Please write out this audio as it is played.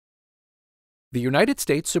The United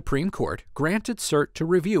States Supreme Court granted cert to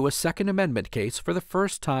review a Second Amendment case for the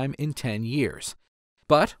first time in 10 years.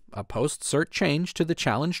 But a post-cert change to the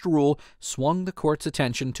challenged rule swung the court's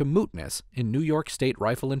attention to mootness in New York State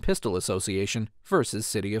Rifle and Pistol Association versus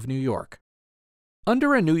City of New York.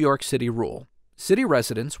 Under a New York City rule, city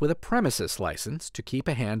residents with a premises license to keep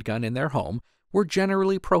a handgun in their home were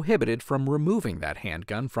generally prohibited from removing that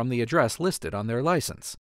handgun from the address listed on their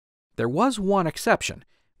license. There was one exception,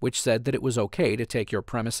 which said that it was okay to take your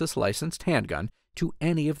premises-licensed handgun to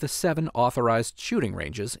any of the 7 authorized shooting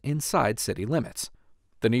ranges inside city limits.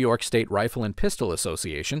 The New York State Rifle and Pistol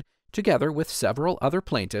Association, together with several other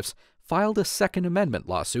plaintiffs, filed a Second Amendment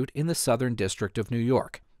lawsuit in the Southern District of New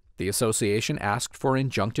York. The association asked for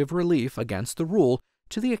injunctive relief against the rule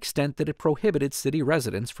to the extent that it prohibited city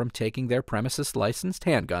residents from taking their premises-licensed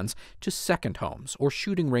handguns to second homes or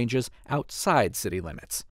shooting ranges outside city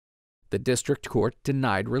limits. The district court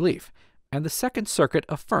denied relief, and the Second Circuit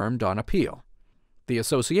affirmed on appeal. The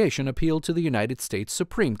association appealed to the United States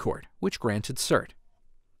Supreme Court, which granted cert.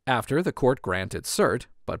 After the court granted cert,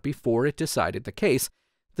 but before it decided the case,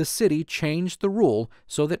 the city changed the rule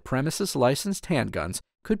so that premises-licensed handguns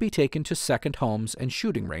could be taken to second homes and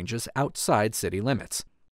shooting ranges outside city limits.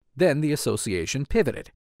 Then the association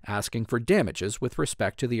pivoted, asking for damages with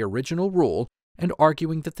respect to the original rule and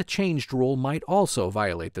arguing that the changed rule might also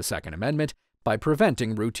violate the Second Amendment by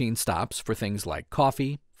preventing routine stops for things like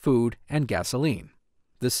coffee, food, and gasoline.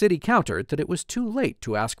 The city countered that it was too late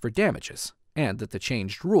to ask for damages, and that the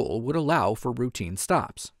changed rule would allow for routine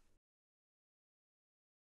stops.